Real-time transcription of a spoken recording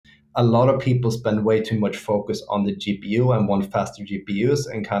a lot of people spend way too much focus on the GPU and want faster GPUs,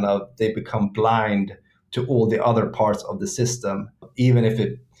 and kind of they become blind to all the other parts of the system. Even if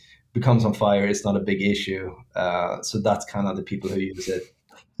it becomes on fire, it's not a big issue. So that's kind of the people who use it.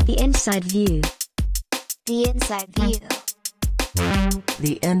 The Inside View. The Inside View.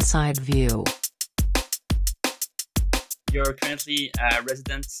 The Inside View. You're currently a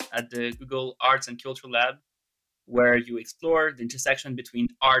resident at the Google Arts and Culture Lab, where you explore the intersection between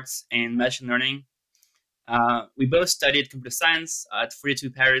arts and machine learning. We both studied computer science at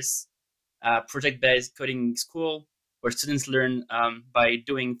 42 Paris, a project-based coding school where students learn by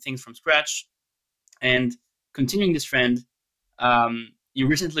doing things from scratch. And continuing this trend, you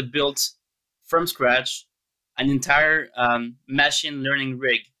recently built from scratch an entire machine learning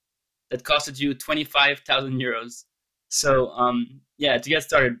rig that costed you 25,000 euros. So to get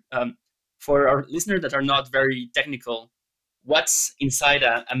started, for our listeners that are not very technical, what's inside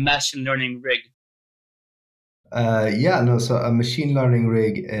a machine learning rig? So a machine learning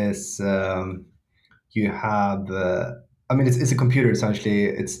rig is you have, it's a computer essentially.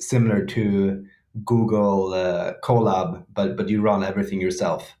 It's similar to Google Colab, but you run everything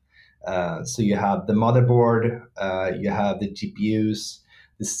yourself. So you have the motherboard, you have the GPUs,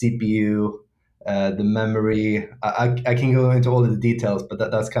 the CPU, the memory. I can go into all of the details, but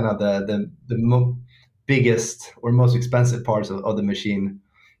that's kind of the biggest or most expensive parts of the machine.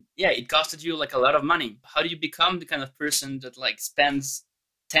 Yeah, it costed you like a lot of money. How do you become the kind of person that like spends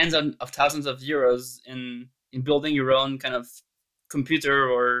tens of thousands of euros in building your own kind of computer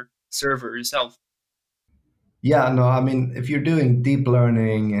or server yourself? Yeah, no, I mean, if you're doing deep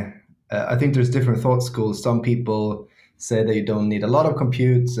learning, I think there's different thought schools. Some people say that you don't need a lot of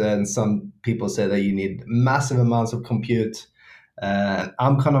compute, and some people say that you need massive amounts of compute.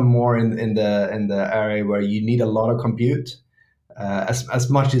 I'm kind of more in the area where you need a lot of compute, as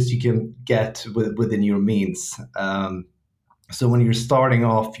much as you can get within your means. So when you're starting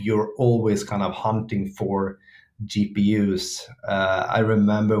off, you're always kind of hunting for GPUs. I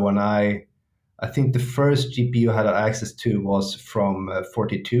remember when I think the first GPU I had access to was from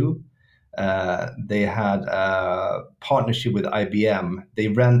 42. They had a partnership with IBM. They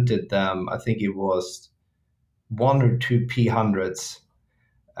rented them. I think it was one or two P100s,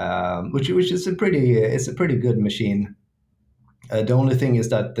 which is a pretty good machine. The only thing is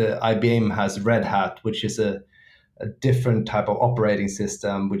that the IBM has Red Hat, which is a different type of operating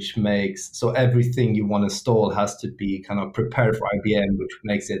system, which makes so everything you want to install has to be kind of prepared for IBM, which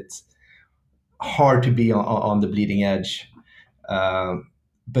makes it hard to be on the bleeding edge.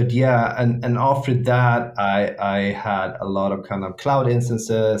 But yeah, and after that, I had a lot of kind of cloud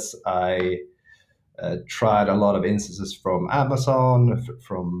instances. I tried a lot of instances from Amazon,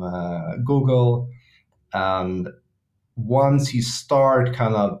 from Google, and once you start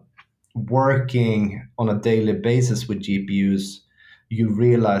kind of working on a daily basis with GPUs, you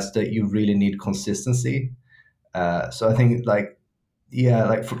realize that you really need consistency. So I think like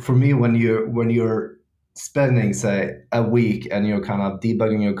for me, when you're spending say a week and you're kind of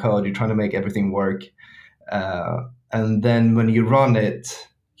debugging your code, you're trying to make everything work, and then when you run it,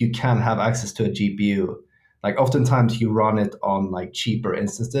 you can have access to a GPU. Like oftentimes you run it on like cheaper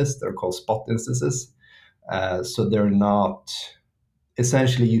instances. They're called spot instances. So they're not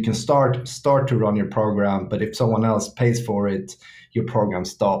essentially you can start to run your program, but if someone else pays for it, your program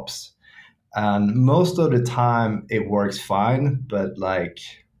stops. And most of the time it works fine, but like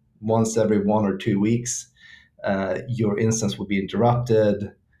once every 1 or 2 weeks, your instance will be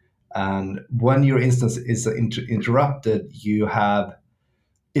interrupted. And when your instance is interrupted,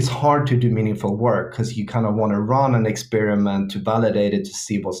 it's hard to do meaningful work because you kind of want to run an experiment to validate it to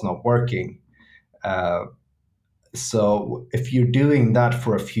see what's not working. Uh, so if you're doing that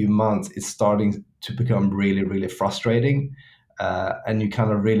for a few months, it's starting to become really, really frustrating. And you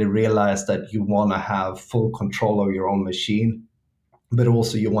kind of really realize that you want to have full control of your own machine, but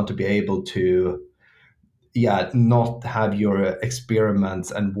also you want to be able to, not have your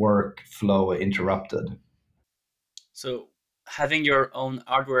experiments and workflow interrupted. So having your own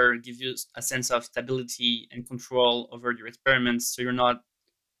hardware gives you a sense of stability and control over your experiments, so you're not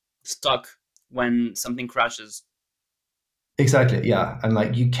stuck when something crashes. Exactly, yeah, and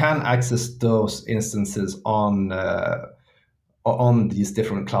like you can access those instances on these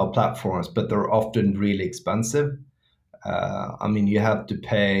different cloud platforms, but they're often really expensive. I mean, you have to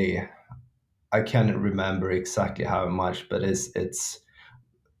pay. I can't remember exactly how much, but it's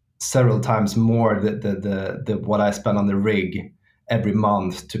several times more the what I spend on the rig every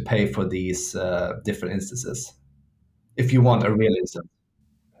month to pay for these different instances. If you want a real instance.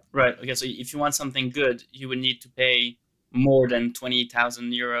 Right. Okay. So if you want something good, you would need to pay more than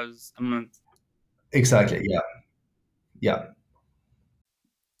 20,000 euros a month. Exactly. Yeah. Yeah.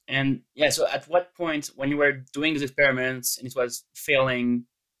 And yeah, so at what point when you were doing these experiments and it was failing,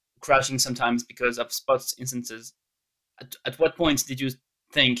 crashing sometimes because of spots instances, at what point did you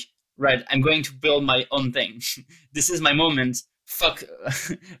think, right, I'm going to build my own thing? This is my moment. Fuck,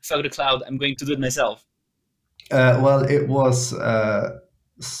 fuck the cloud. I'm going to do it myself. Well, it was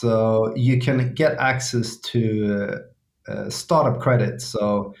so you can get access to startup credit.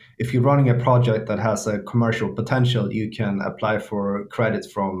 So if you're running a project that has a commercial potential, you can apply for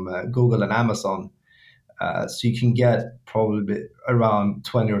credits from Google and Amazon. So you can get probably around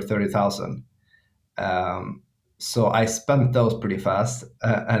 20 or 30,000. Um, so I spent those pretty fast,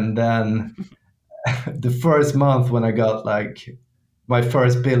 and then the first month when I got like my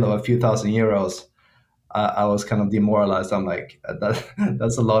first bill of a few thousand euros, I was kind of demoralized. I'm like,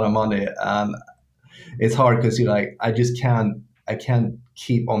 that's a lot of money, and it's hard because you're like, I can't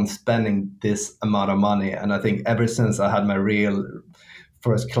keep on spending this amount of money. And I think ever since I had my real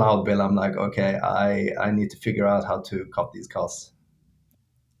first cloud bill, I'm like, okay, I need to figure out how to cut these costs.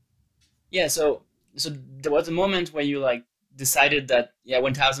 Yeah, so there was a moment where you like decided that yeah,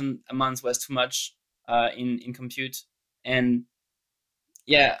 1,000 a month was too much in compute, and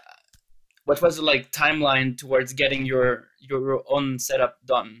yeah, what was the like timeline towards getting your own setup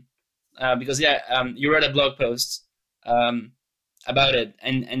done? Because yeah, you wrote a blog post um, about it,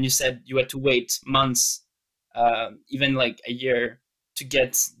 and you said you had to wait months, even like a year, to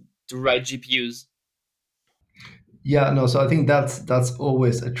get the right GPUs. Yeah, no. So I think that's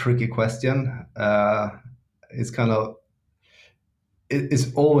always a tricky question. It's kind of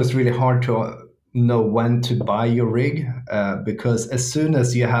it's always really hard to know when to buy your rig because as soon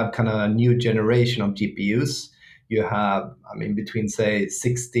as you have kind of a new generation of GPUs, you have, I mean, between say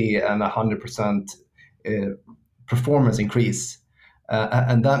 60 and 100% uh, performance increase.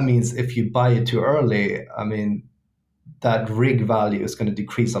 And that means if you buy it too early, I mean, that rig value is going to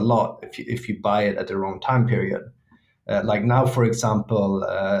decrease a lot if you buy it at the wrong time period. Like now, for example,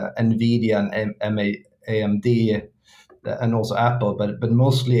 NVIDIA and AMD and also Apple, but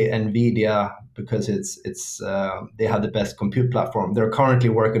mostly Nvidia because it's they have the best compute platform. They're currently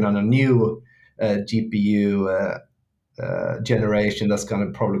working on a new GPU generation that's going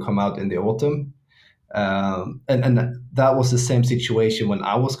to probably come out in the autumn. And that was the same situation when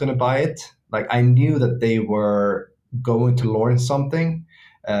I was going to buy it. Like I knew that they were going to launch something,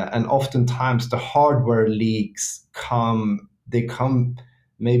 and oftentimes the hardware leaks come. They come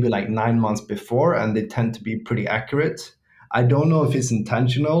maybe like 9 months before, and they tend to be pretty accurate. I don't know if it's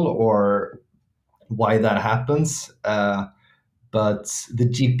intentional or why that happens. But the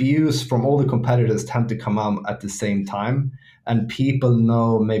GPUs from all the competitors tend to come out at the same time, and people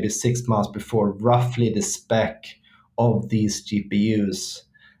know maybe 6 months before roughly the spec of these GPUs.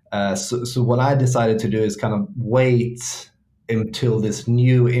 So what I decided to do is kind of wait until this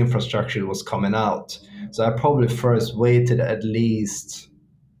new infrastructure was coming out. So I probably first waited at least,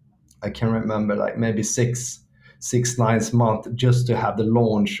 I can remember, like maybe 9 months just to have the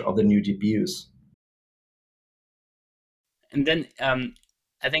launch of the new GPUs. And then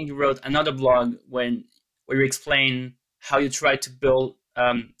I think you wrote another blog where you explain how you tried to build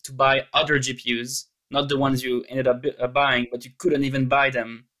to buy other GPUs, not the ones you ended up buying, but you couldn't even buy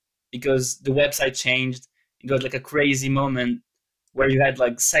them because the website changed. It was like a crazy moment where you had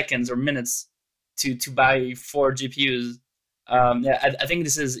like seconds or minutes to buy 4 GPUs. Yeah, I think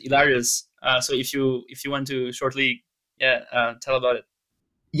this is hilarious. So if you want to shortly, yeah, tell about it.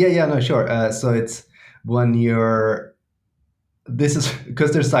 Yeah, no, sure. So it's when you're this is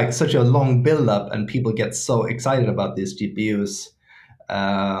because there's like such a long build up and people get so excited about these GPUs.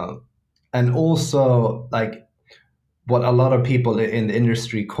 Uh, and also like what a lot of people in the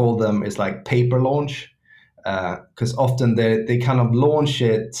industry call them is like paper launch. Because often they kind of launch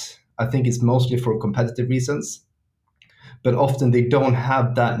it, I think it's mostly for competitive reasons, but often they don't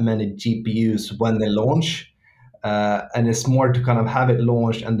have that many GPUs when they launch. And it's more to kind of have it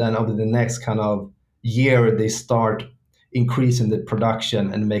launched, and then over the next kind of year, they start increasing the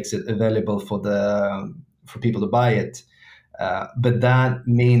production and makes it available for people to buy it. But that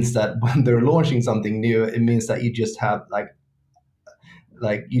means that when they're launching something new, it means that you just have like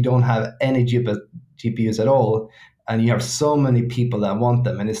you don't have any GPUs at all, and you have so many people that want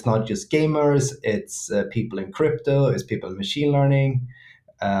them, and it's not just gamers, it's people in crypto, it's people in machine learning,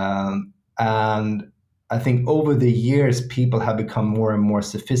 and I think over the years people have become more and more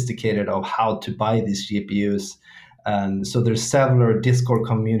sophisticated of how to buy these GPUs, and so there's several Discord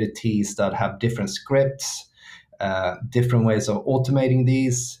communities that have different scripts, different ways of automating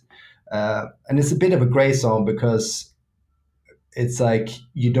these, and it's a bit of a gray zone because it's like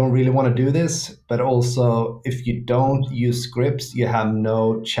you don't really want to do this, but also if you don't use scripts, you have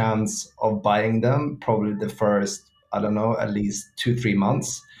no chance of buying them. Probably the first, I don't know, at least 2 3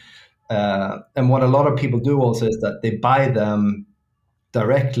 months. And what a lot of people do also is that they buy them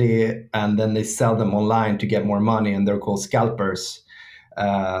directly and then they sell them online to get more money, and they're called scalpers,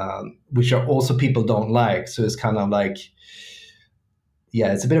 which are also people don't like. So it's kind of like,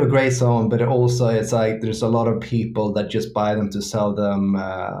 yeah, it's a bit of a gray zone, but it also it's like there's a lot of people that just buy them to sell them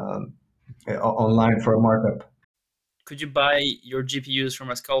online for a markup. Could you buy your GPUs from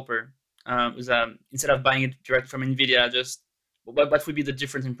a scalper? Instead of buying it direct from Nvidia, just what would be the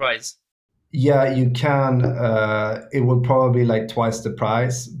difference in price? Yeah, you can. It will probably be like twice the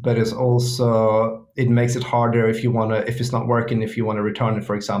price, but it's also it makes it harder if you want to if it's not working, if you want to return it,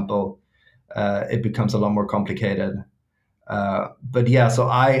 for example. It becomes a lot more complicated. But yeah, so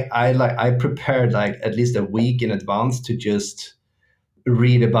I prepared like at least a week in advance to just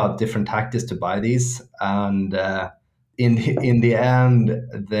read about different tactics to buy these, and in the end,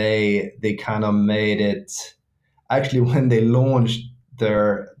 they kind of made it. Actually, when they launched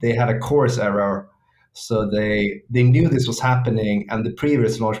they had a course error, so they knew this was happening, and the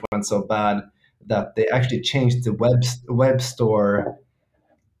previous launch went so bad that they actually changed the web store.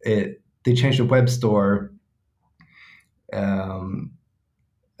 They changed the web store. Um,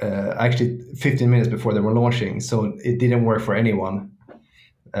 Actually 15 minutes before they were launching, so it didn't work for anyone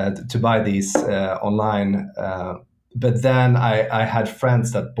to buy these online. But then I had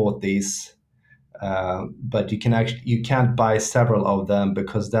friends that bought these, but you can't buy several of them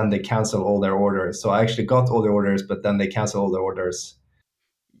because then they cancel all their orders. So I actually got all the orders, but then they cancel all the orders.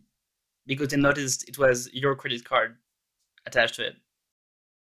 Because they noticed it was your credit card attached to it.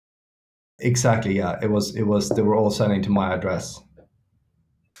 Exactly, yeah. It was they were all sending to my address.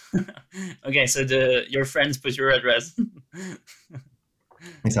 Okay, so your friends put your address.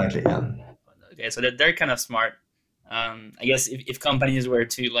 Exactly, yeah. Okay, so they're kind of smart. I guess if companies were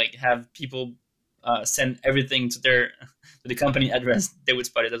to like have people send everything to their to the company address, they would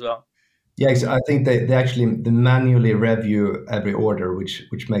spot it as well. Yeah, I think they actually they manually review every order,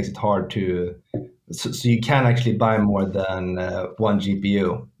 which makes it hard to. So you can actually buy more than one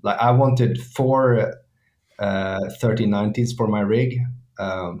GPU. Like I wanted four 3090s for my rig,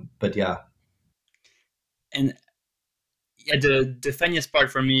 but yeah, And yeah, the funniest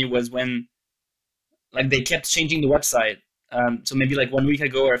part for me was when like they kept changing the website. So maybe like 1 week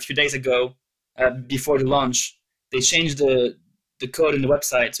ago or a few days ago, before the launch, they changed the code in the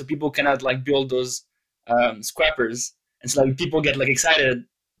website so people cannot like build those scrappers, and so like people get like excited,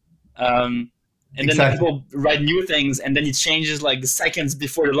 um, and then like exactly. people write new things, and then it changes like the seconds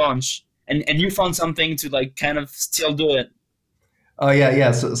before the launch, and you found something to like kind of still do it. Oh yeah,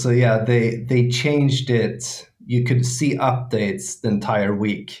 yeah. So yeah, they changed it. You could see updates the entire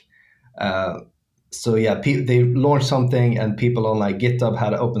week. Uh, so yeah, they launched something, and people on like GitHub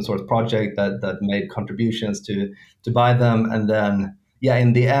had an open source project that made contributions to buy them, and then yeah,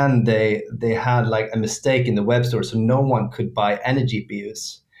 in the end they had like a mistake in the web store, so no one could buy any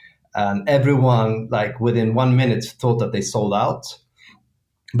GPUs, and everyone like within 1 minute thought that they sold out,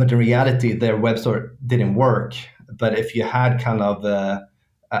 but in reality their web store didn't work. But if you had kind of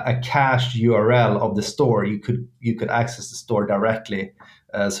a cached URL of the store, you could access the store directly,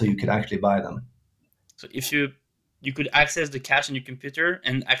 so you could actually buy them. So if you could access the cache on your computer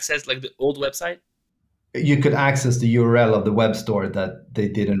and access like the old website. You could access the URL of the web store that they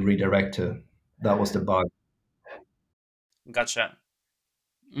didn't redirect to. That was the bug. Gotcha.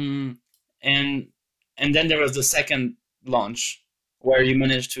 Mm, and and then there was the second launch where you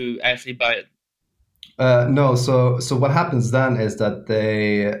managed to actually buy it. No, so what happens then is that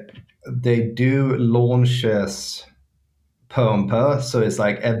they do launches per and per. So it's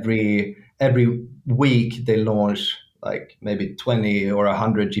like every week they launch like maybe 20 or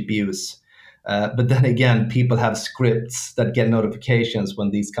 100 GPUs. But then again, people have scripts that get notifications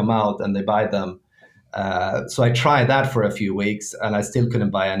when these come out and they buy them. So I tried that for a few weeks and I still couldn't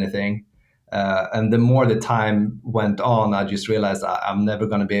buy anything. And the more the time went on, I just realized I'm never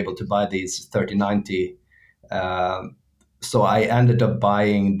going to be able to buy these 3090. Um, so I ended up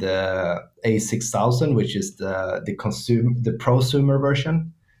buying the A6000, which is the prosumer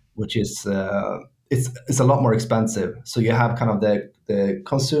version, which is it's a lot more expensive. So you have kind of the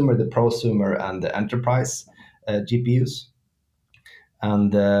consumer, the prosumer, and the enterprise GPUs.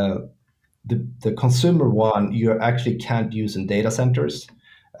 And the consumer one you actually can't use in data centers.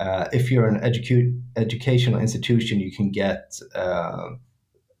 If you're an educational institution, you can get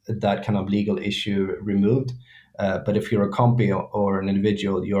that kind of legal issue removed. But if you're a company or an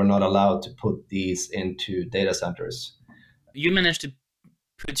individual, you're not allowed to put these into data centers. you managed to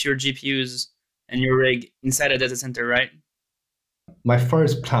put your GPUs and your rig inside a data center, right? My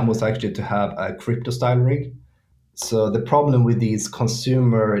first plan was actually to have a crypto style rig. So the problem with these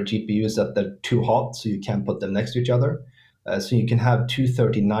consumer GPUs that they're too hot, so you can't put them next to each other. So you can have two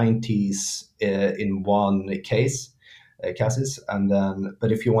 3090s in one case, cases, and then.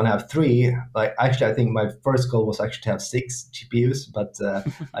 But if you want to have three, like actually, I think my first goal was actually to have six GPUs, but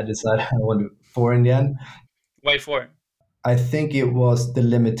I decided I wanted four in the end. Why four? I think it was the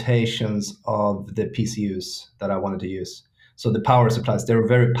limitations of the PCUs that I wanted to use. So the power supplies, they were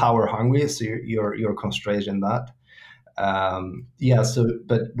very power hungry, so you're constrained in that. Yeah, so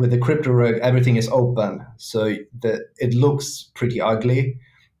but with the crypto rig, everything is open, so it looks pretty ugly,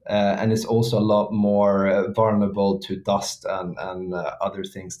 and it's also a lot more vulnerable to dust and other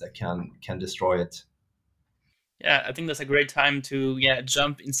things that can destroy it. Yeah, I think that's a great time to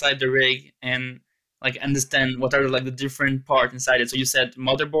jump inside the rig and like understand what are like the different parts inside it. So you said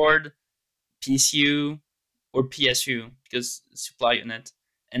motherboard, PCU, or PSU because supply unit,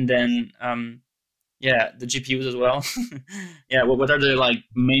 and then yeah, the GPUs as well. Yeah, what are the like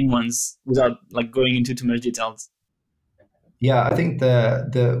main ones without like going into too much details? Yeah, I think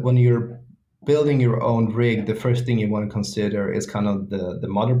the when you're building your own rig, the first thing you want to consider is kind of the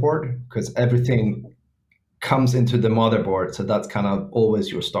motherboard because everything comes into the motherboard, so that's kind of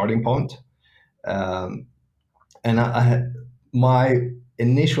always your starting point. Um, and my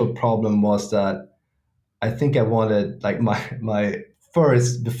initial problem was that I think I wanted like my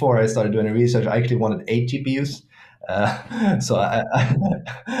first before I started doing research, I actually wanted eight GPUs. So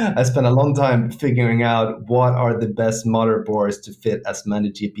I spent a long time figuring out what are the best motherboards to fit as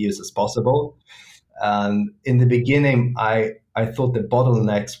many GPUs as possible. And in the beginning, I thought the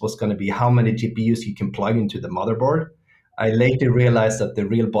bottlenecks was going to be how many GPUs you can plug into the motherboard. I later realized that the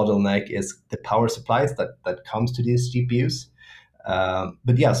real bottleneck is the power supplies that comes to these GPUs.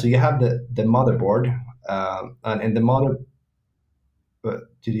 But yeah, so you have the motherboard, and in the mother.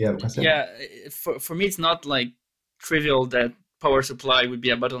 Did you have a question? Yeah, for me, it's not like trivial that power supply would be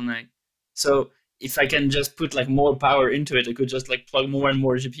a bottleneck. So if I can just put like more power into it, I could just like plug more and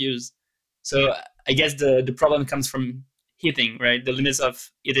more GPUs. So I guess the problem comes from heating, right? The limits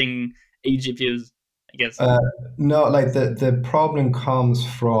of heating eight GPUs, I guess. Uh, no, like the problem comes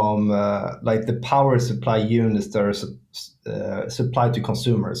from like the power supply units that are supplied to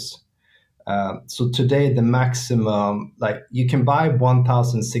consumers. So today the maximum, like you can buy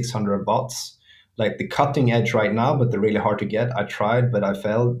 1,600 watts. Like the cutting edge right now, but they're really hard to get. I tried, but I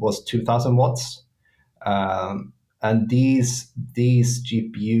failed. Was 2,000 watts. And these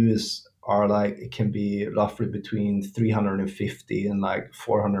GPUs are like it can be roughly between 350 and like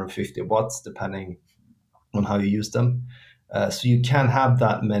 450 watts, depending on how you use them. So you can have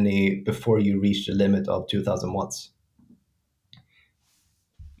that many before you reach the limit of 2,000 watts.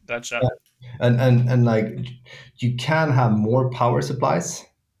 Gotcha. And like you can have more power supplies.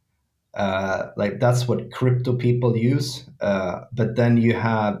 Like that's what crypto people use. But then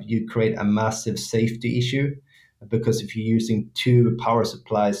you create a massive safety issue because if you're using two power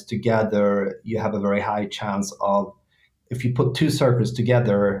supplies together, you have a very high chance of if you put two circuits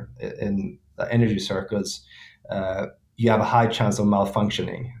together in the energy circuits, you have a high chance of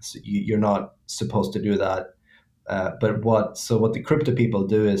malfunctioning. So you're not supposed to do that. But what the crypto people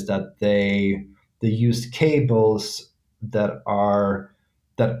do is that they use cables that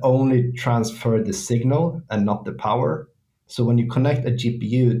only transfer the signal and not the power. So when you connect a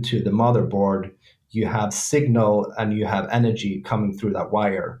GPU to the motherboard, you have signal and you have energy coming through that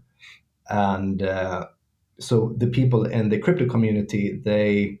wire. And so the people in the crypto community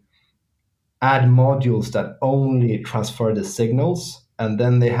they add modules that only transfer the signals, and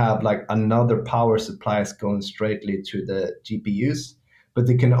then they have like another power supplies going straightly to the GPUs. But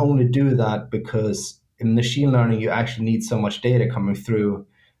they can only do that because in machine learning you actually need so much data coming through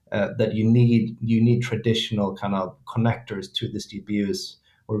that you need traditional kind of connectors to these GPUs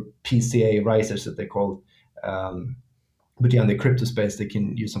or PCA risers that they call. But yeah, in the crypto space they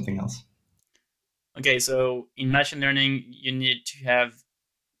can use something else. Okay, so in machine learning, you need to have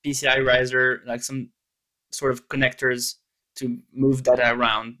PCI riser, like some sort of connectors to move data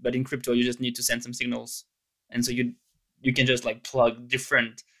around. But in crypto, you just need to send some signals, and so you can just like plug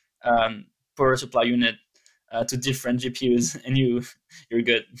different power supply unit to different GPUs, and you're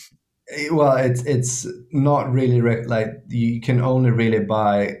good. Well, it's not really like you can only really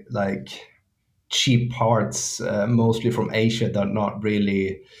buy like cheap parts, mostly from Asia, that are not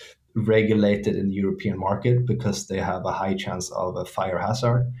really regulated in the European market because they have a high chance of a fire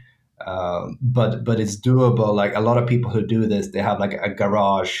hazard. But it's doable. Like a lot of people who do this, they have like a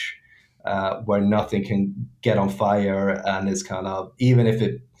garage where nothing can get on fire, and it's kind of, even if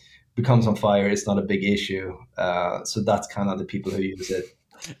it becomes on fire, it's not a big issue. So that's kind of the people who use it.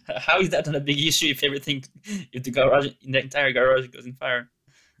 How is that not a big issue if everything, if the garage, the entire garage goes in fire?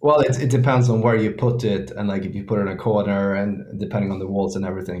 Well, it depends on where you put it, and like if you put it in a corner, and depending on the walls and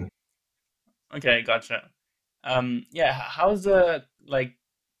everything. Okay, gotcha. Yeah, how's the like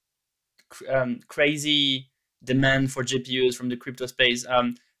crazy demand for GPUs from the crypto space?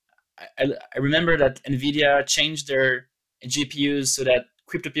 I remember that Nvidia changed their GPUs so that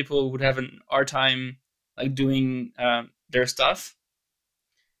crypto people would have an hard time like doing their stuff.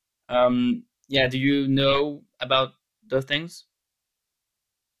 Yeah, do you know about those things?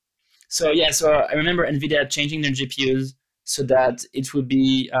 So yeah, so I remember Nvidia changing their GPUs so that it would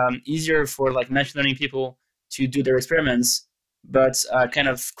be easier for like machine learning people to do their experiments, but kind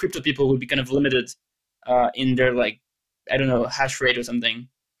of crypto people would be kind of limited in their like, I don't know, hash rate or something.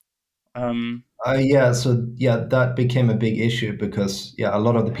 Um, Yeah, so yeah, that became a big issue because yeah, a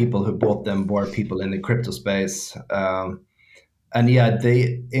lot of the people who bought them were people in the crypto space. And yeah,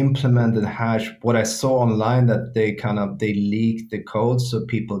 they implemented hash. What I saw online, that they leaked the code so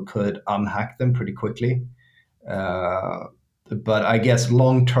people could unhack them pretty quickly. Uh, but I guess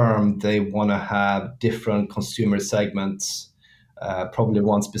long term they want to have different consumer segments. Probably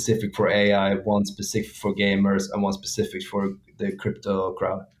one specific for AI, one specific for gamers, and one specific for the crypto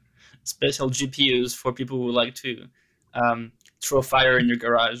crowd. Special GPUs for people who like to um, throw fire in your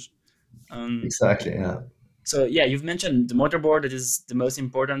garage. Um, Exactly. Yeah. so yeah, you've mentioned the motherboard that is the most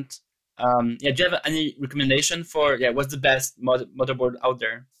important. Yeah, do you have any recommendation for yeah what's the best motherboard out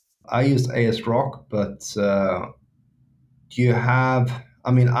there? I used AS Rock, but do you have?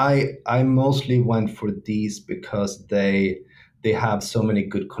 I mean, I mostly went for these because they have so many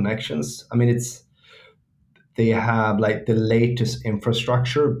good connections. I mean, it's they have like the latest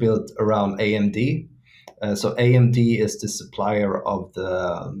infrastructure built around AMD. So AMD is the supplier of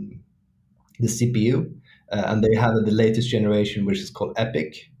the CPU, and they have the latest generation, which is called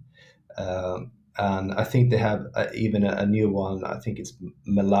Epic. And I think they have even a new one. I think it's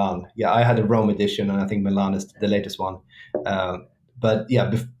Milan. Yeah, I had a Rome edition, and I think Milan is the latest one. But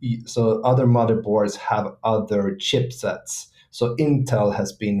yeah, so other motherboards have other chipsets. So Intel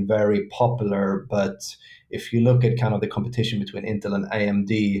has been very popular, but if you look at kind of the competition between Intel and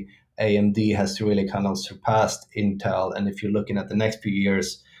AMD, AMD has really kind of surpassed Intel. And if you're looking at the next few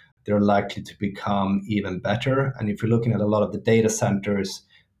years, they're likely to become even better. And if you're looking at a lot of the data centers,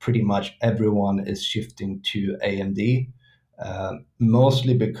 pretty much everyone is shifting to AMD,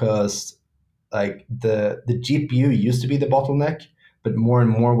 mostly because like the GPU used to be the bottleneck, but more and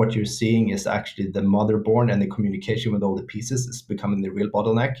more what you're seeing is actually the motherboard and the communication with all the pieces is becoming the real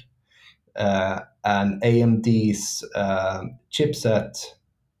bottleneck. And AMD's chipset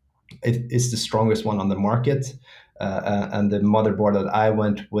is the strongest one on the market. And the motherboard that I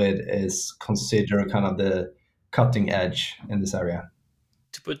went with is considered kind of the cutting edge in this area.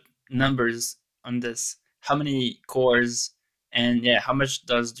 To put numbers on this, how many cores and yeah, how much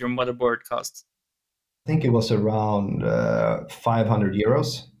does your motherboard cost? I think it was around 500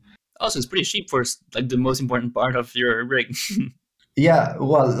 euros. Also, it's pretty cheap for like the most important part of your rig. Yeah,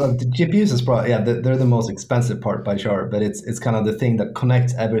 well, the GPUs is probably, yeah, they're the most expensive part by sure, but it's kind of the thing that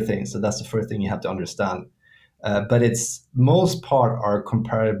connects everything. So that's the first thing you have to understand. But it's most part are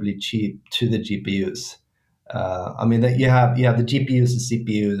comparably cheap to the GPUs. I mean that you have the GPUs, the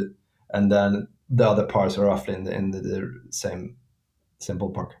CPU, and then the other parts are roughly in the same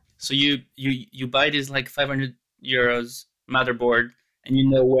ballpark. So you buy this like 500 euros motherboard and you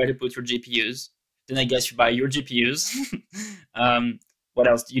know where to put your GPUs. Then I guess you buy your GPUs. What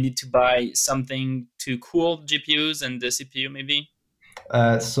else? You need to buy something to cool the GPUs and the CPU maybe.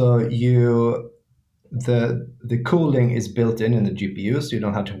 So the cooling is built in the GPUs, so you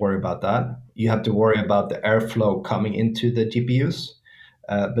don't have to worry about that. You have to worry about the airflow coming into the GPUs.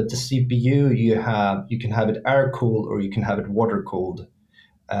 But the CPU, you can have it air cooled or you can have it water cooled.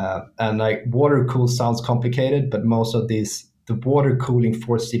 And like water cool sounds complicated, but most of the water cooling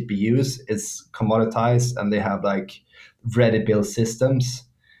for CPUs is commoditized, and they have like ready-built systems.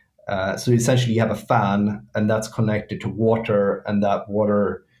 So essentially, you have a fan, and that's connected to water, and that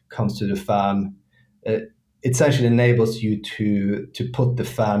water comes to the fan. It essentially enables you to put the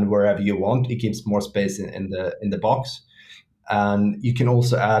fan wherever you want. It gives more space in the box, and you can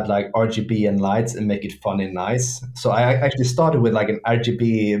also add like RGB and lights and make it fun and nice. So I actually started with like an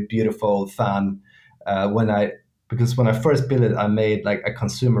RGB beautiful fan when I because when I first built it, I made like a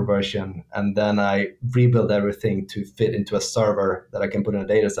consumer version, and then I rebuilt everything to fit into a server that I can put in a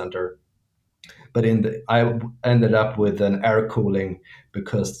data center. but I ended up with an air cooling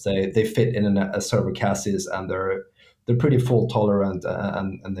because they fit in a server chassis, and they're pretty fault tolerant,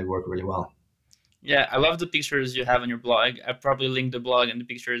 and they work really well. Yeah, I love the pictures you have on your blog. I probably link the blog and the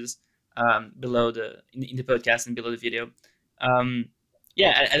pictures below in the podcast and below the video. Um,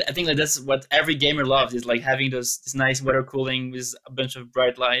 yeah, I think that that's what every gamer loves is like having those this nice water cooling with a bunch of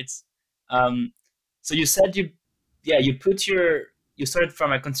bright lights. Um, so you said you put you started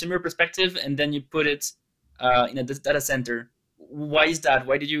from a consumer perspective and then you put it in a data center. Why is that?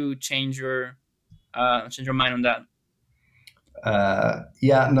 Why did you change your mind on that?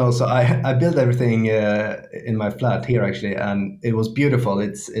 Yeah, no. So I built everything in my flat here actually, and it was beautiful.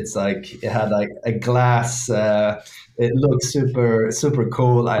 It's like it had like a glass. It looked super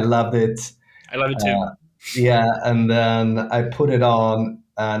cool. I loved it. I love it too. Uh, yeah, and then I put it on,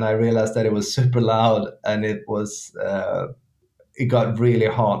 and I realized that it was super loud, and it got really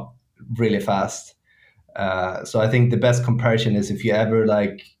hot really fast. So I think the best comparison is if you ever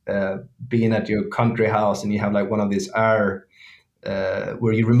like being at your country house and you have like one of these air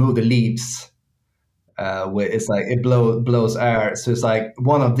where you remove the leaves, where it's like it blows air. So it's like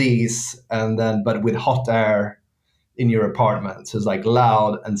one of these, and then but with hot air in your apartment. So it's like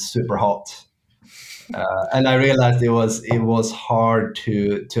loud and super hot. And I realized it was hard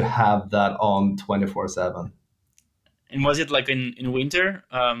to have that on 24/7. And was it like in winter,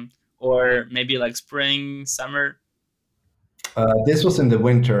 or maybe like spring, summer? This was in the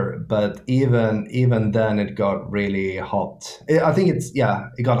winter, but even then it got really hot. I think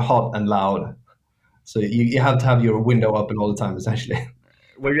it got hot and loud. So you have to have your window open all the time, essentially.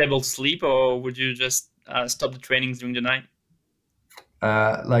 Were you able to sleep, or would you just stop the trainings during the night?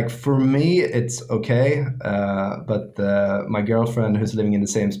 Like for me, it's okay, but my girlfriend, who's living in the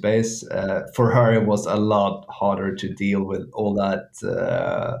same space, for her it was a lot harder to deal with all that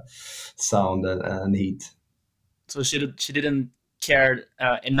sound and heat. So she didn't care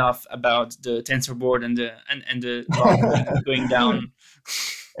enough about the tensor board and the log going down.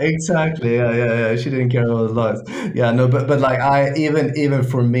 Exactly. Yeah. She didn't care about the lights. Yeah. No. But like I even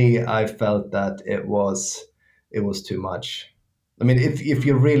for me, I felt that it was too much. I mean, if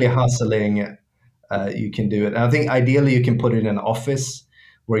you're really hustling, you can do it. And I think ideally you can put it in an office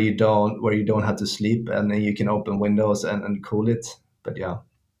where you don't have to sleep, and then you can open windows and cool it. But yeah.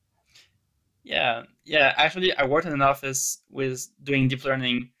 Yeah, yeah. Actually, I worked in an office with doing deep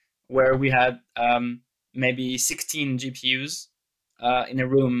learning where we had maybe 16 GPUs in a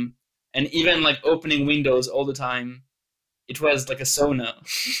room, and even like opening windows all the time. It was like a sauna.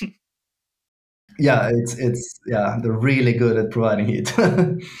 Yeah. It's yeah. They're really good at providing heat.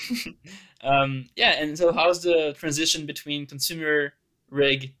 Yeah, and so how's the transition between consumer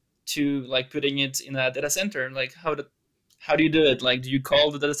rig to like putting it in a data center? Like how do you do it? Like do you call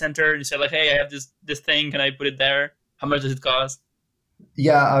the data center and you say like, hey, I have this thing, can I put it there? How much does it cost?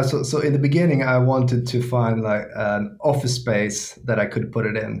 Yeah, so in the beginning, I wanted to find like an office space that I could put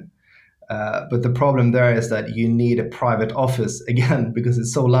it in. But the problem there is that you need a private office again because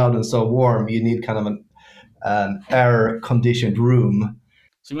it's so loud and so warm. You need kind of an air conditioned room.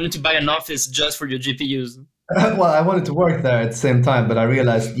 So you wanted to buy an office just for your GPUs. Well, I wanted to work there at the same time, but I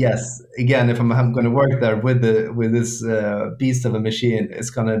realized, yes, again, if I'm going to work there with this beast of a machine, it's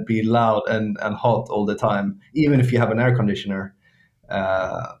going to be loud and hot all the time, even if you have an air conditioner.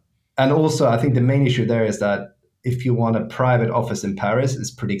 Uh, and also, I think the main issue there is that if you want a private office in Paris,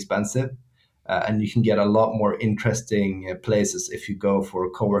 it's pretty expensive, and you can get a lot more interesting places if you go for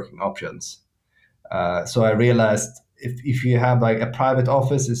co-working options. So I realized if you have like a private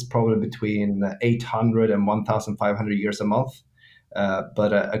office, it's probably between 800 and 1,500 euros a month,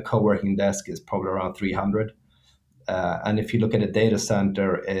 but a co-working desk is probably around 300. And if you look at a data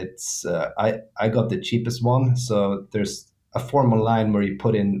center, it's I got the cheapest one. So there's a form online where you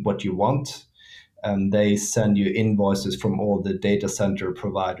put in what you want, and they send you invoices from all the data center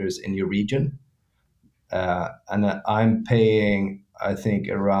providers in your region. And I'm paying, I think,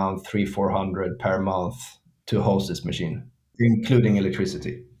 around 300-400 per month to host this machine, including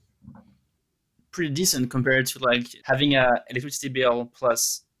electricity. Pretty decent compared to like having a electricity bill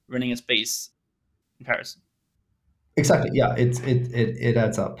plus running a space in Paris. Exactly. Yeah, it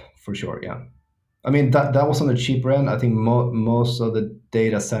adds up for sure. Yeah. I mean that was on the cheaper end. I think most of the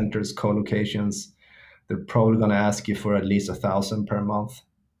data centers co-locations, they're probably going to ask you for at least 1,000 per month.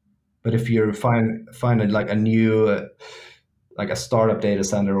 But if you find it like a new like a startup data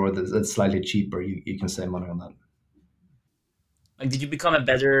center or that's slightly cheaper, you can save money on that. Like, did you become a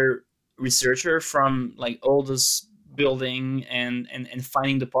better researcher from like all this building and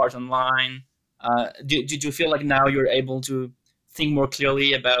finding the parts online? Did you feel like now you're able to think more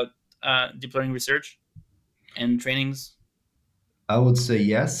clearly about deep learning research and trainings? I would say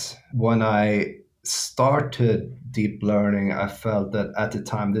yes. When I started deep learning, I felt that at the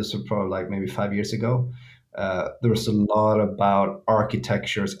time, this was probably like maybe 5 years ago, there was a lot about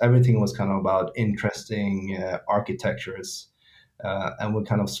architectures. Everything was kind of about interesting architectures. And we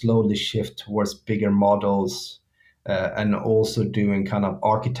kind of slowly shift towards bigger models and also doing kind of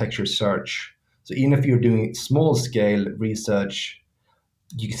architecture search. So even if you're doing small scale research,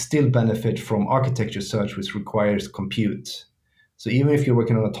 you can still benefit from architecture search, which requires compute. So even if you're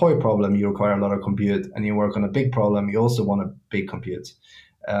working on a toy problem, you require a lot of compute, and you work on a big problem, you also want a big compute.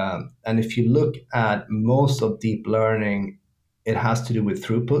 And if you look at most of deep learning, it has to do with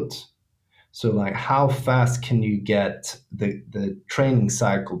throughput. So like how fast can you get the training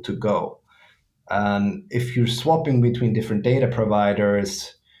cycle to go? And if you're swapping between different data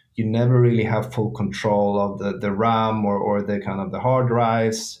providers, you never really have full control of the RAM or the kind of the hard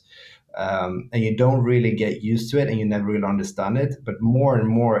drives. And you don't really get used to it and you never really understand it. But more and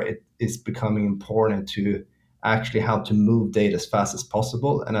more, it is becoming important to actually how to move data as fast as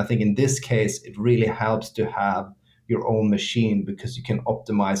possible. And I think in this case, it really helps to have your own machine because you can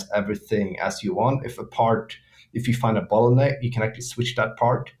optimize everything as you want. If you find a bottleneck, you can actually switch that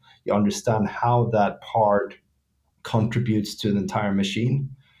part. You understand how that part contributes to the entire machine.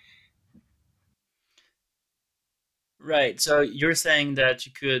 Right. So you're saying that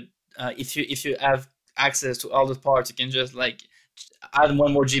you could, if you have access to all the parts, you can just like add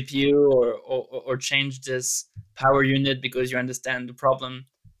one more GPU or change this power unit because you understand the problem,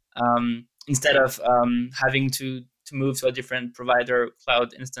 instead of having to move to a different provider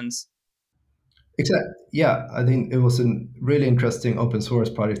cloud instance. Exactly. Yeah, I think it was a really interesting open source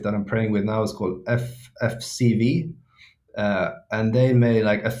project that I'm playing with now. It's called FFCV, and they made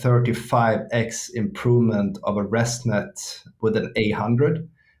like a 35x improvement of a ResNet with an 800,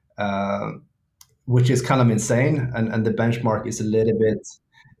 uh, which is kind of insane. And the benchmark is a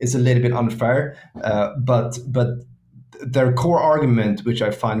little bit unfair. But their core argument, which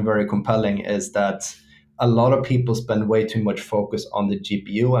I find very compelling, is that a lot of people spend way too much focus on the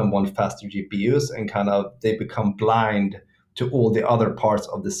GPU and want faster GPUs, and kind of they become blind to all the other parts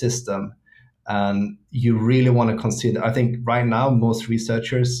of the system. And you really want to consider. I think right now most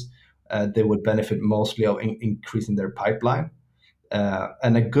researchers they would benefit mostly of increasing their pipeline.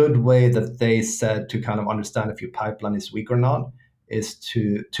 And a good way that they said to kind of understand if your pipeline is weak or not is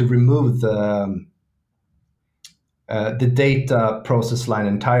to remove the data process line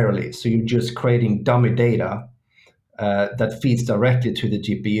entirely. So you're just creating dummy data that feeds directly to the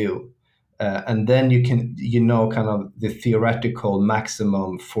GPU. And then kind of the theoretical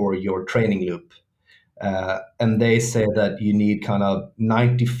maximum for your training loop. And they say that you need kind of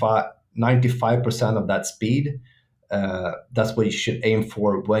 95% of that speed. That's what you should aim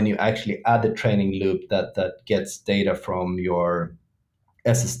for when you actually add the training loop that gets data from your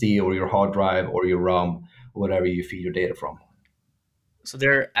SSD or your hard drive or your RAM, whatever you feed your data from. So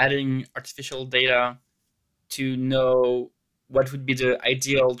they're adding artificial data to know what would be the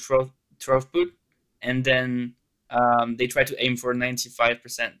ideal throughput, and then they try to aim for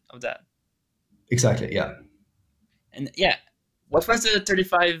 95% of that. Exactly. Yeah. And yeah, what was the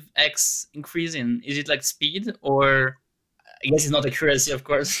 35x increase in? Is it like speed, or I guess it's not accuracy, of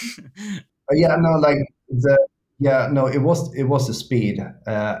course. Yeah. No. Like the. Yeah. No. It was the speed,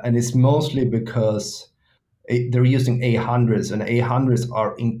 and it's mostly because they're using A100s, and A100s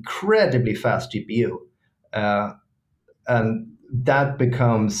are incredibly fast GPU. Uh, and that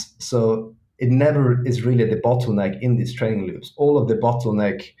becomes so it never is really the bottleneck in these training loops. All of the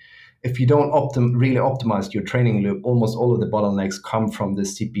bottleneck, if you don't really optimize your training loop, almost all of the bottlenecks come from the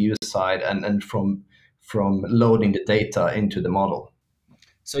CPU side and from loading the data into the model.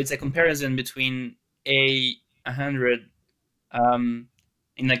 So it's a comparison between A100 um,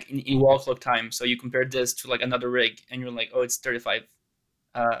 in wall clock time. So you compare this to like another rig, and you're like, oh, it's 35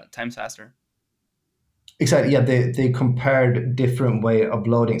 times faster. Exactly. Yeah, they compared different way of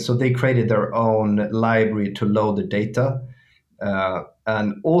loading. So they created their own library to load the data.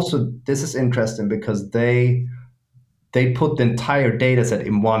 And also, this is interesting because they put the entire data set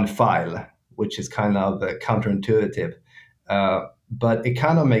in one file, which is kind of counterintuitive. But it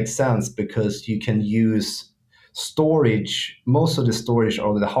kind of makes sense because you can use storage, most of the storage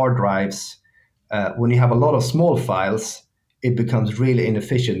over the hard drives. When you have a lot of small files, it becomes really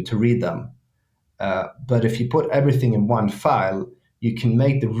inefficient to read them. But if you put everything in one file, you can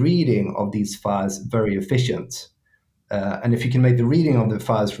make the reading of these files very efficient. And if you can make the reading of the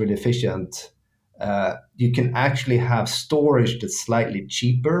files really efficient, you can actually have storage that's slightly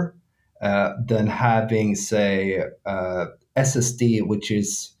cheaper than having, say, SSD, which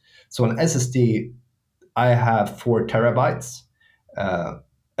is So on SSD, I have 4 terabytes, uh,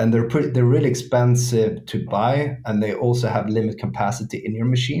 and they're really expensive to buy, and they also have limit capacity in your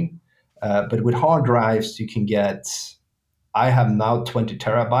machine. But with hard drives, you can get. I have now 20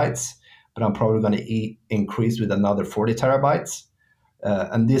 terabytes, but I'm probably going to increase with another 40 terabytes,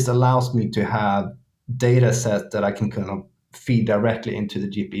 and this allows me to have data sets that I can kind of feed directly into the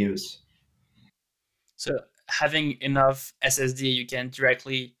GPUs. So having enough SSD, you can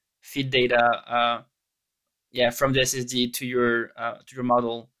directly feed data, yeah, from the SSD to your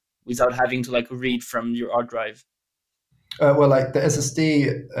model without having to like read from your hard drive. Well, like the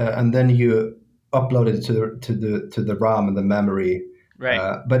SSD, and then you upload it to the RAM and the memory.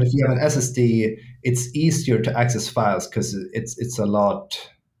 Right. But if you have an SSD, it's easier to access files because it's a lot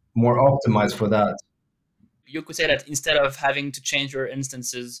more optimized for that. You could say that instead of having to change your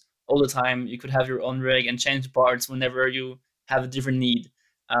instances all the time, you could have your own rig and change parts whenever you have a different need.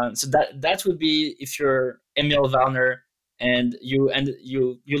 So that would be if you're Emil Wallner and you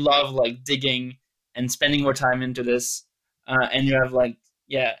love like digging and spending more time into this, and you have like,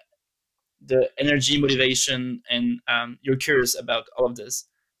 yeah, the energy, motivation, and you're curious about all of this.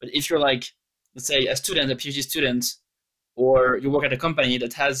 But if you're like, let's say, a student, a PhD student, or you work at a company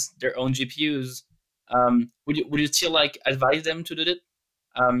that has their own GPUs, would you still like advise them to do it?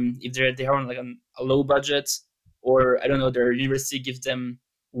 If they are on like a low budget, or I don't know, their university gives them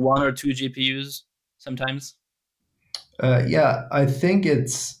 1 or 2 GPUs sometimes. Yeah, I think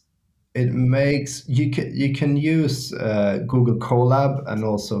it makes you can use Google Colab and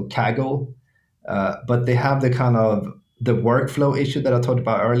also Kaggle, but they have the kind of the workflow issue that I talked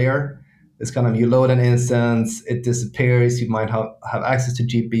about earlier. It's kind of you load an instance, it disappears. You might have access to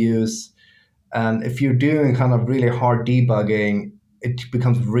GPUs, and if you're doing kind of really hard debugging, it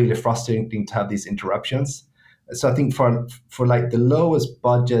becomes really frustrating to have these interruptions. So I think for like the lowest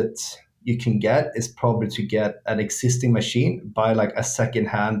budget you can get is probably to get an existing machine, buy like a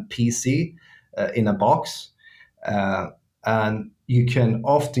secondhand PC in a box, uh, and you can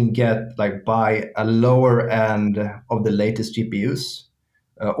often get like buy a lower end of the latest GPUs,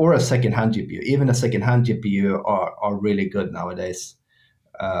 or a secondhand GPU. Even a secondhand GPU are really good nowadays.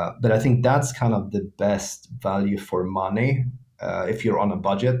 But I think that's kind of the best value for money if you're on a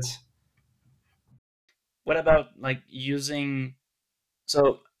budget. What about like using?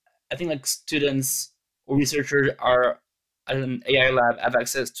 So I think like students or researchers are at an AI lab have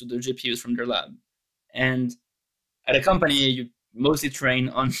access to the GPUs from their lab, and at a company, you mostly train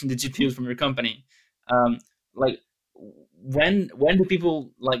on the GPUs from your company. Um, like when do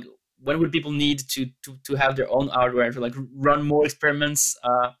people like when would people need to have their own hardware to like run more experiments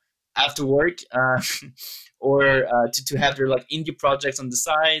after work, or to have their like indie projects on the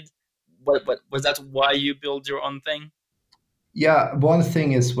side? What was that why you build your own thing? Yeah, one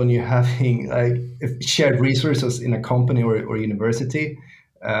thing is when you're having like if shared resources in a company or university.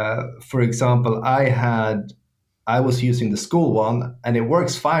 For example, I was using the school one, and it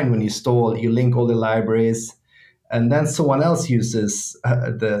works fine when you link all the libraries, and then someone else uses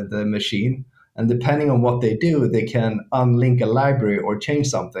the machine, and depending on what they do, they can unlink a library or change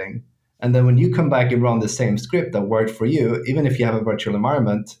something. And then when you come back and run the same script that worked for you, even if you have a virtual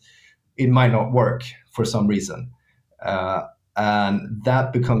environment, it might not work for some reason. Uh, and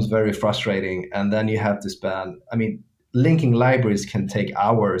that becomes very frustrating. And then you have to spend, I mean, linking libraries can take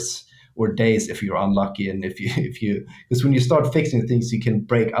hours or days if you're unlucky. And because when you start fixing things, you can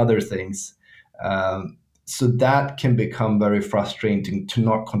break other things. So that can become very frustrating to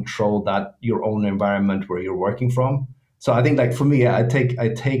not control that your own environment where you're working from. So I think like for me, I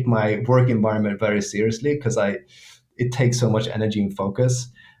take my work environment very seriously because I it takes so much energy and focus.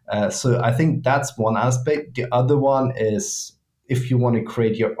 So I think that's one aspect. The other one is if you want to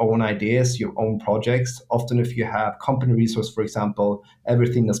create your own ideas, your own projects. Often, if you have company resource, for example,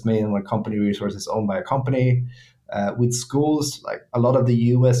 everything that's made on a company resource is owned by a company. With schools, like a lot of the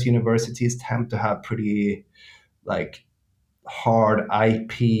U.S. universities tend to have pretty like hard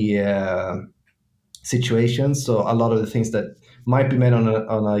IP situations. So a lot of the things that might be made on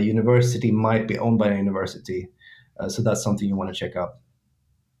a university might be owned by a university. So that's something you want to check out.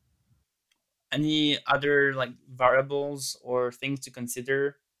 Any other like variables or things to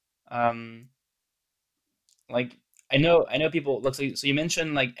consider? Um, like I know people look, so you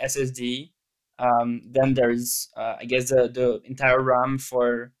mentioned like SSD. Then there's I guess the entire RAM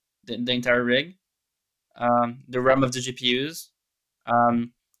for the entire rig, the RAM of the GPUs,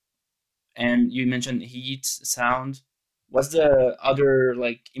 um, and you mentioned heat, sound. What's the other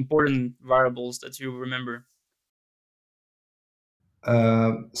like important variables that you remember?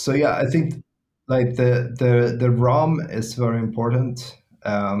 So yeah, I think like the ROM is very important.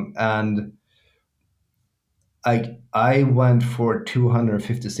 And I went for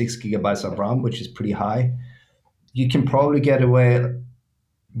 256 gigabytes of RAM, which is pretty high. You can probably get away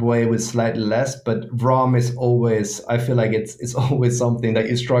with slightly less, but ROM is always, I feel like it's always something that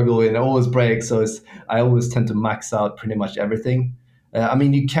you struggle with and it always breaks. So I always tend to max out pretty much everything. I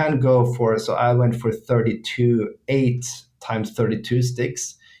mean, you can go for, so I went for 32, 8 times 32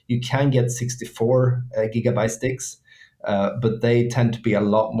 sticks. You can get 64 gigabyte sticks, but they tend to be a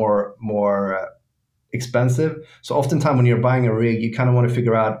lot more expensive. So oftentimes when you're buying a rig, you kind of want to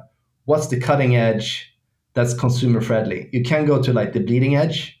figure out what's the cutting edge that's consumer friendly. You can go to like the bleeding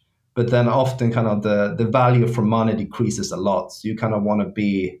edge, but then often kind of the value for money decreases a lot. So you kind of want to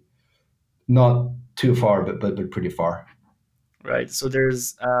be not too far, but pretty far. Right. So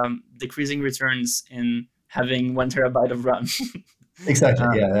there's decreasing returns in having 1 terabyte of RAM. Exactly.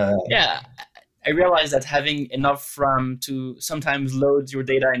 um, Yeah. yeah, I realized that having enough RAM to sometimes load your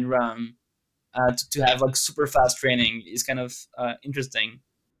data in RAM to have like super fast training is kind of interesting.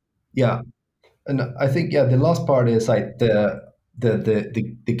 Yeah. And I think the last part is like the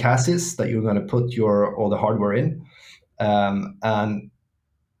chassis that you're going to put your all the hardware in, and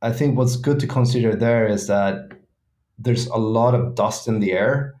I think what's good to consider there is that there's a lot of dust in the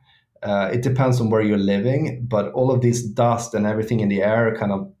air. It depends on where you're living, but all of this dust and everything in the air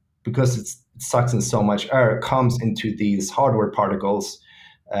kind of, because it sucks in so much air, comes into these hardware particles.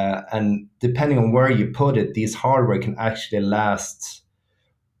 And depending on where you put it, these hardware can actually last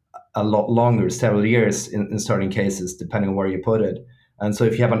a lot longer, several years in certain cases, depending on where you put it. And so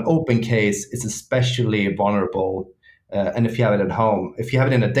if you have an open case, it's especially vulnerable. And if you have it at home, if you have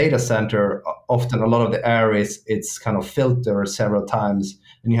it in a data center, often a lot of the air it's kind of filtered several times,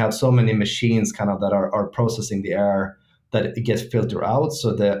 and you have so many machines kind of that are processing the air that it gets filtered out.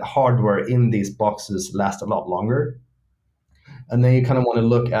 So the hardware in these boxes lasts a lot longer. And then you kind of want to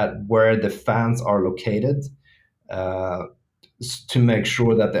look at where the fans are located. Uh, to make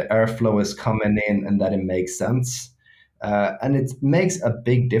sure that the airflow is coming in and that it makes sense. And it makes a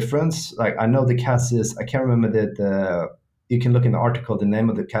big difference. Like I know the chassis, I can't remember you can look in the article, the name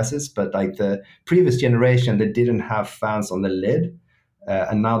of the chassis, but like the previous generation, they didn't have fans on the lid.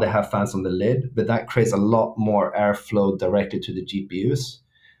 And now they have fans on the lid, but that creates a lot more airflow directly to the GPUs.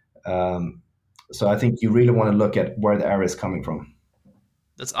 Um, so I think you really want to look at where the air is coming from.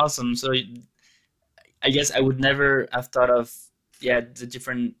 That's awesome. So I guess I would never have thought of the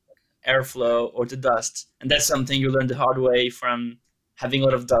different airflow or the dust, and that's something you learn the hard way from having a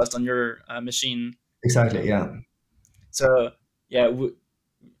lot of dust on your machine. Exactly. Yeah. So yeah,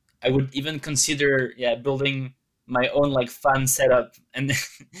 I would even consider building my own like fan setup and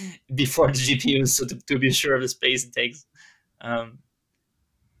before the GPUs, so to be sure of the space it takes. Um,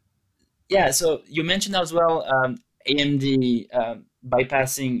 so you mentioned as well AMD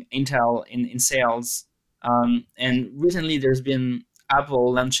bypassing Intel in sales. And recently there's been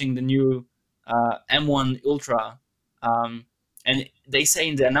Apple launching the new M1 Ultra. And they say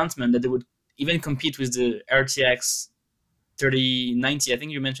in the announcement that they would even compete with the RTX 3090. I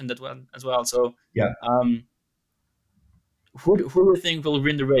think you mentioned that one as well. So Yeah. who do you think will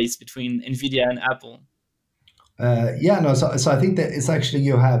win the race between NVIDIA and Apple? No. So I think that it's actually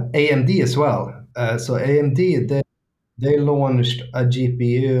you have AMD as well. So AMD they launched a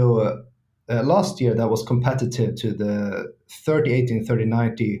GPU last year that was competitive to the 3080 and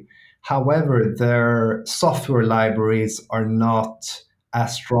 3090. However, their software libraries are not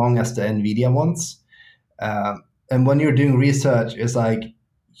as strong as the NVIDIA ones. And when you're doing research, it's like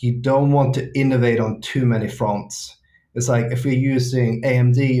you don't want to innovate on too many fronts. It's like if you're using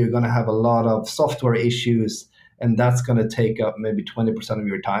AMD, you're going to have a lot of software issues, and that's going to take up maybe 20% of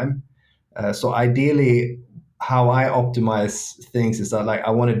your time. So ideally, how I optimize things is that like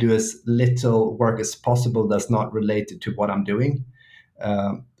I want to do as little work as possible that's not related to what I'm doing.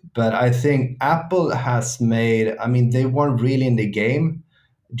 But I think Apple has made, I mean, they weren't really in the game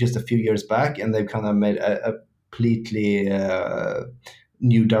just a few years back, and they've kind of made a completely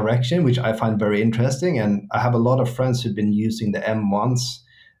new direction, which I find very interesting. And I have a lot of friends who've been using the M1s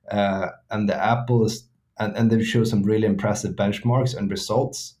and the Apples, and they've shown some really impressive benchmarks and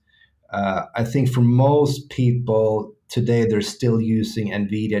results. I think for most people today, they're still using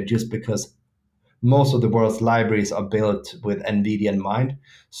NVIDIA just because most of the world's libraries are built with NVIDIA in mind.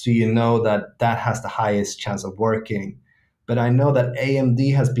 So you know that that has the highest chance of working. But I know that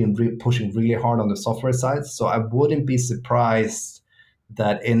AMD has been pushing really hard on the software side. So I wouldn't be surprised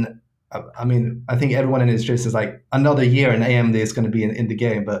that I mean, I think everyone in the industry is like another year and AMD is going to be in the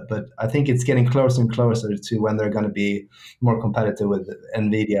game. But I think it's getting closer and closer to when they're going to be more competitive with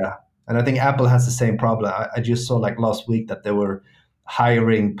NVIDIA. And I think Apple has the same problem. I just saw like last week that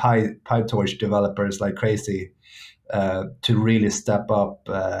hiring PyTorch developers like crazy to really step up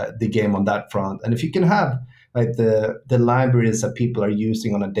the game on that front. And if you can have like the libraries that people are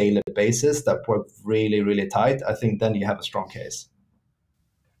using on a daily basis that work really really tight, I think then you have a strong case.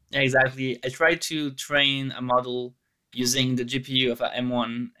 Yeah, exactly. I tried to train a model using the GPU of a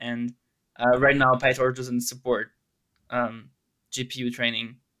M1, and right now PyTorch doesn't support um, GPU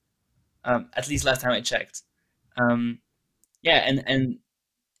training. At least last time I checked. Um, yeah, and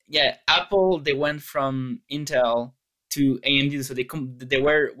yeah, Apple, they went from Intel to AMD, so they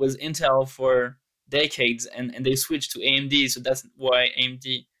were was Intel for decades, and they switched to AMD, so that's why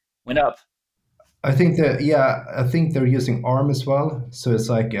AMD went up. I think that yeah, I think they're using ARM as well. So it's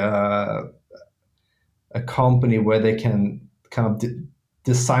like a company where they can kind of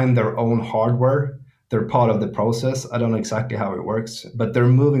design their own hardware. They're part of the process. I don't know exactly how it works, but they're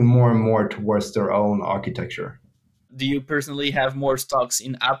moving more and more towards their own architecture. Do you personally have more stocks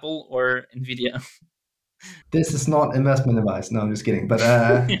in Apple or Nvidia? This is not investment advice. No, I'm just kidding. But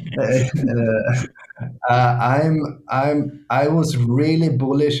I was really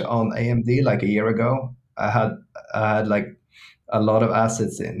bullish on AMD like a year ago. I had like a lot of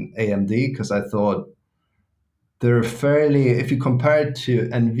assets in AMD because I thought they're fairly, if you compare it to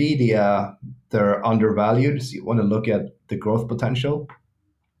Nvidia, they're undervalued. So you want to look at the growth potential.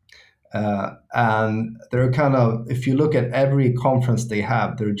 And they're kind of, if you look at every conference they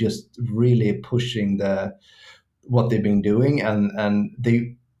have, they're just really pushing what they've been doing, and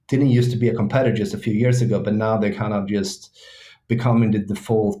they didn't used to be a competitor just a few years ago, but now they're kind of just becoming the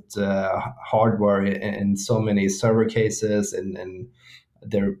default hardware in so many server cases, and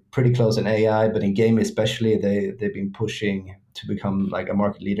they're pretty close in AI, but in gaming especially, they've been pushing to become like a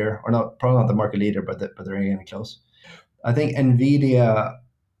market leader, or not, probably not the market leader, but they're getting close. I think Nvidia,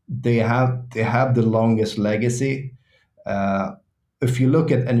 they have the longest legacy. Uh, if you look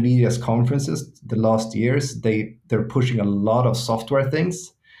at Nvidia's conferences the last years, they're pushing a lot of software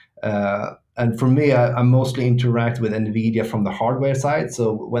things. And for me, I mostly interact with Nvidia from the hardware side.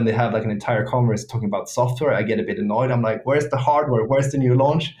 So when they have like an entire conference talking about software, I get a bit annoyed. I'm like, "Where's the hardware? Where's the new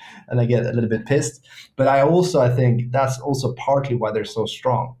launch?" And I get a little bit pissed. But I think that's also partly why they're so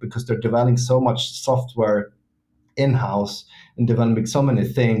strong, because they're developing so much software in-house and developing so many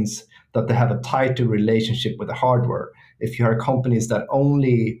things that they have a tighter relationship with the hardware. If you are companies that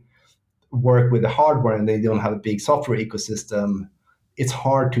only work with the hardware and they don't have a big software ecosystem, it's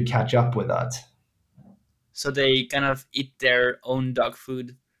hard to catch up with that. So they kind of eat their own dog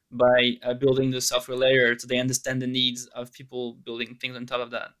food by building the software layer, so they understand the needs of people building things on top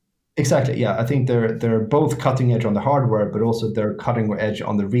of that. Exactly. Yeah, I think they're both cutting edge on the hardware, but also they're cutting edge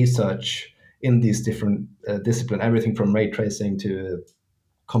on the research in these different disciplines, everything from ray tracing to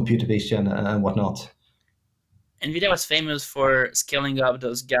computer vision and whatnot. NVIDIA was famous for scaling up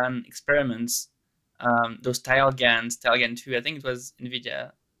those GAN experiments, those tile GANs, tile GAN 2, I think it was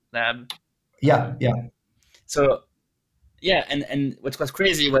NVIDIA lab. Yeah, Um, yeah. so yeah, and what was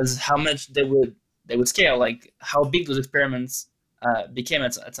crazy was how much they would scale, like how big those experiments became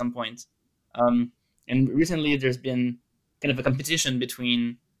at some point. Um, and recently, there's been kind of a competition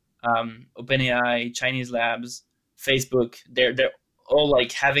between OpenAI, Chinese labs, Facebook. They're all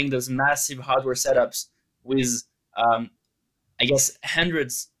like having those massive hardware setups with I guess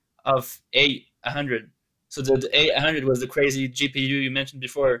hundreds of A100. So the A100 was the crazy GPU you mentioned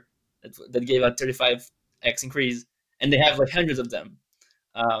before that gave a 35x increase, and they have like hundreds of them.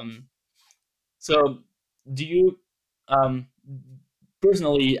 Um, so do you um,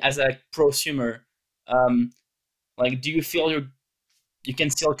 personally, as a prosumer, um, like do you feel you can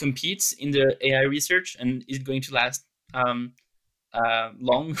still compete in the AI research, and is it going to last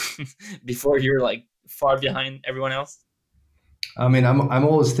long before you're like far behind everyone else? I mean, I'm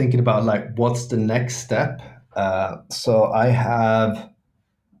always thinking about like what's the next step. So I have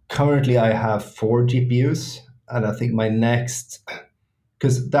 4 GPUs, and I think my next,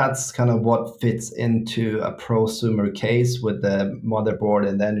 because that's kind of what fits into a prosumer case with the motherboard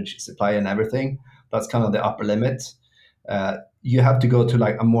and the energy supply and everything. That's kind of the upper limit. You have to go to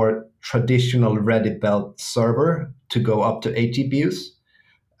like a more traditional ready belt server to go up to 8 GPUs.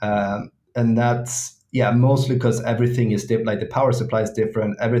 And that's, yeah, mostly because everything is different, like the power supply is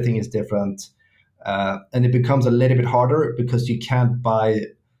different, everything is different. And it becomes a little bit harder because you can't buy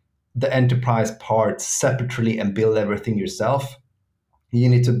the enterprise parts separately and build everything yourself. You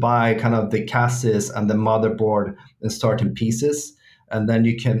need to buy kind of the chassis and the motherboard and start in pieces, and then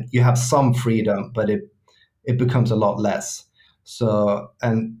you have some freedom, but it becomes a lot less. So,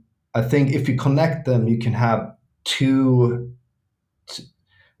 and I think if you connect them, you can have two.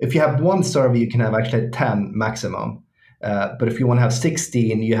 If you have one server, you can have actually 10 maximum. But if you want to have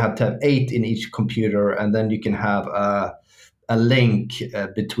 16, you have to have 8 in each computer, and then you can have a link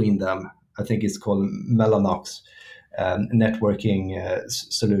between them. I think it's called Mellanox networking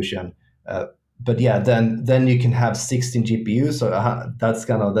solution. But yeah, then you can have 16 GPUs. So that's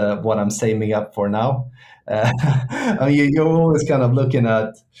kind of what I'm saving up for now. I mean, you're always kind of looking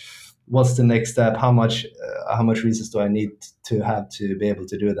at what's the next step, how much resources do I need to have to be able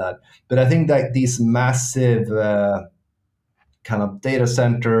to do that. But I think that these massive kind of data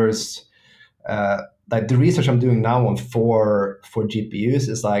centers, like the research I'm doing now on four GPUs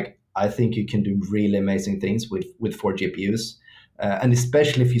is like, I think you can do really amazing things with 4 GPUs, and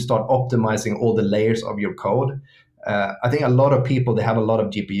especially if you start optimizing all the layers of your code. I think a lot of people, they have a lot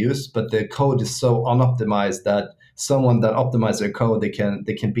of GPUs, but the code is so unoptimized that someone that optimizes their code, they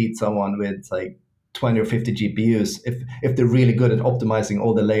can beat someone with like 20 or 50 GPUs if they're really good at optimizing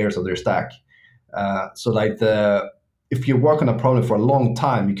all the layers of their stack. So like if you work on a problem for a long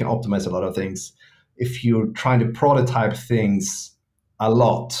time, you can optimize a lot of things. If you're trying to prototype things a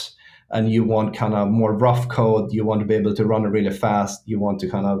lot and you want kind of more rough code, you want to be able to run it really fast, you want to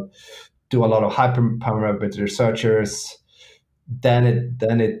kind of do a lot of hyperparameter searches, then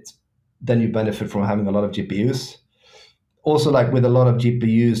you benefit from having a lot of GPUs. Also, like with a lot of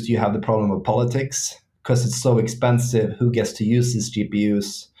GPUs, you have the problem of politics because it's so expensive. Who gets to use these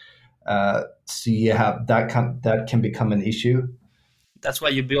GPUs? So you have that can become an issue. That's why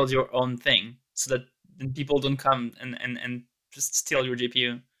you build your own thing, so that then people don't come and just steal your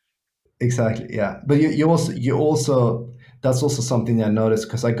GPU. Exactly, yeah. But you also that's also something I noticed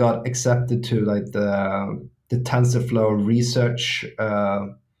because I got accepted to like the TensorFlow research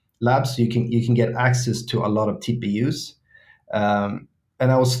lab, so you can get access to a lot of TPUs.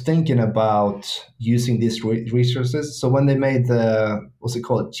 And I was thinking about using these resources. So when they made what's it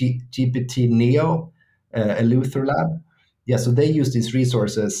called, GPT Neo, Eleuther Lab, yeah. So they use these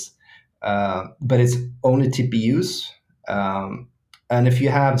resources, but it's only TPUs. And if you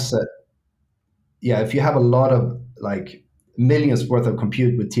have a lot of like millions worth of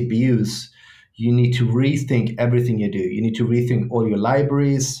compute with TPUs, you need to rethink everything you do. You need to rethink all your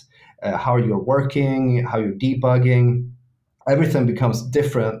libraries, how you're working, how you're debugging. Everything becomes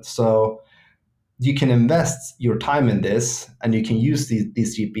different. So you can invest your time in this and you can use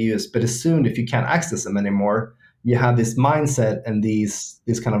these GPUs, but as soon if you can't access them anymore, you have this mindset and these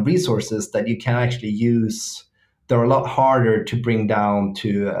kind of resources that you can actually use. They're a lot harder to bring down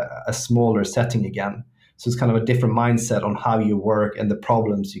to a smaller setting again. So it's kind of a different mindset on how you work and the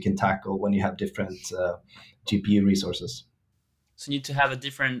problems you can tackle when you have different GPU resources. So you need to have a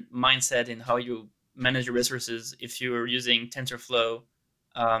different mindset in how you manage your resources if you're using TensorFlow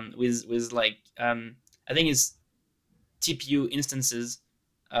with like I think it's TPU instances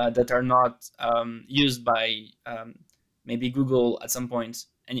that are not used by maybe Google at some point,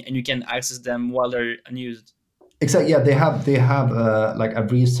 and you can access them while they're unused. Exactly. Yeah, they have like a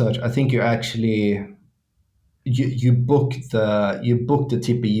research. I think you book the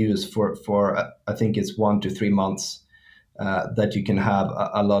TPUs for I think it's 1 to 3 months that you can have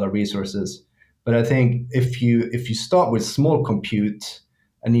a lot of resources. But I think if you start with small compute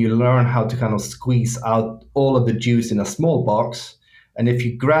and you learn how to kind of squeeze out all of the juice in a small box, and if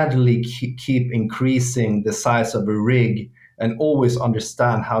you gradually keep increasing the size of a rig and always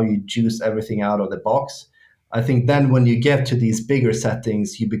understand how you juice everything out of the box, I think then when you get to these bigger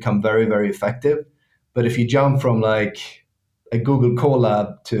settings, you become very, very effective. But if you jump from like a Google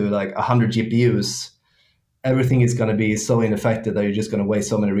Colab to like 100 GPUs, everything is going to be so ineffective that you're just going to waste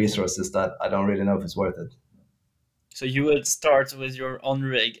so many resources that I don't really know if it's worth it. So you would start with your own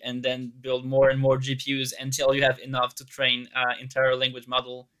rig and then build more and more GPUs until you have enough to train an entire language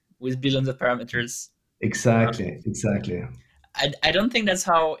model with billions of parameters. Um, Exactly. I don't think that's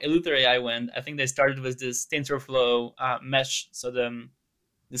how Eleuther AI went. I think they started with this TensorFlow mesh, so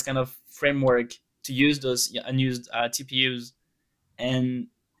this kind of framework to use those unused TPUs, and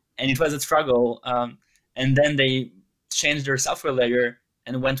it was a struggle. And then they changed their software layer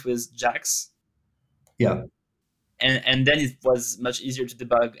and went with JAX, Yeah. and then it was much easier to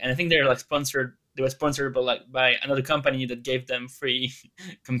debug. And I think they're like sponsored. They were sponsored by another company that gave them free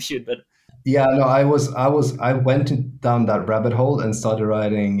compute. But Yeah, no, I went down that rabbit hole and started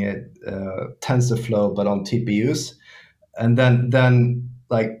writing it TensorFlow, but on TPUs, and then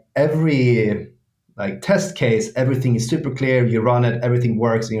like every like test case, everything is super clear. You run it, everything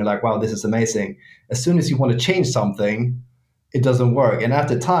works, and you're like, wow, this is amazing. As soon as you want to change something, it doesn't work. And at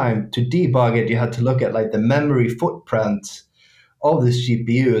the time, to debug it, you had to look at like the memory footprint of these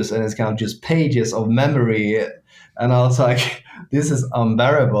GPUs, and it's kind of just pages of memory. And I was like, this is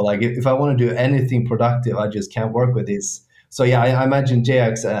unbearable. Like if I want to do anything productive, I just can't work with this. So yeah, I imagine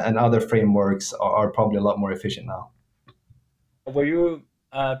JX and other frameworks are probably a lot more efficient now. Were you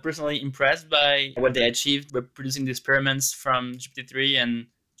personally impressed by what they achieved by producing the experiments from GPT-3 and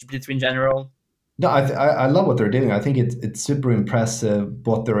GPT-3 in general? No, I love what they're doing. I think it's super impressive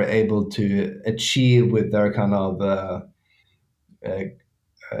what they're able to achieve with their kind of uh,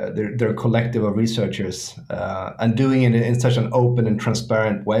 their collective of researchers and doing it in such an open and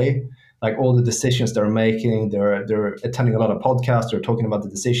transparent way. Like all the decisions they're making, they're attending a lot of podcasts. They're talking about the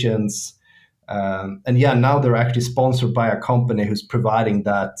decisions, and yeah, now they're actually sponsored by a company who's providing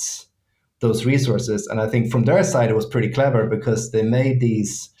those resources. And I think from their side, it was pretty clever because they made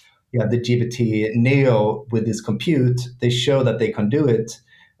these, yeah, the GPT Neo with this compute. They show that they can do it,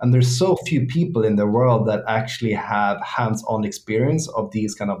 and there's so few people in the world that actually have hands-on experience of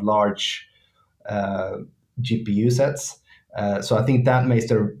these kind of large uh, GPU sets. So I think that makes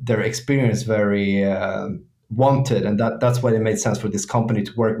their experience very wanted, and that's why it made sense for this company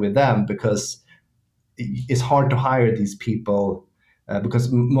to work with them, because it's hard to hire these people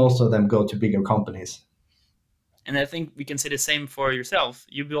because most of them go to bigger companies. And I think we can say the same for yourself.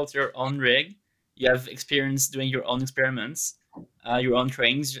 You built your own rig. You have experience doing your own experiments, your own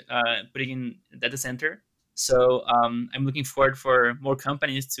trainings, putting in data center. So I'm looking forward for more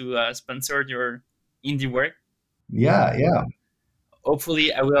companies to sponsor your indie work. Yeah, yeah.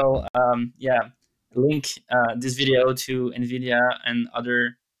 Hopefully, I will link this video to NVIDIA and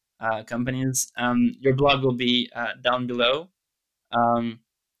other companies. Your blog will be down below. Um,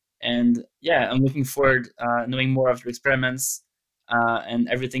 and yeah, I'm looking forward knowing more of your experiments and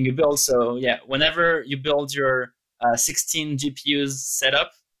everything you build. So yeah, whenever you build your 16 GPUs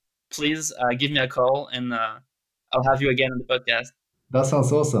setup, please give me a call and I'll have you again on the podcast. That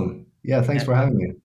sounds awesome. Yeah, thanks Yeah, for having me.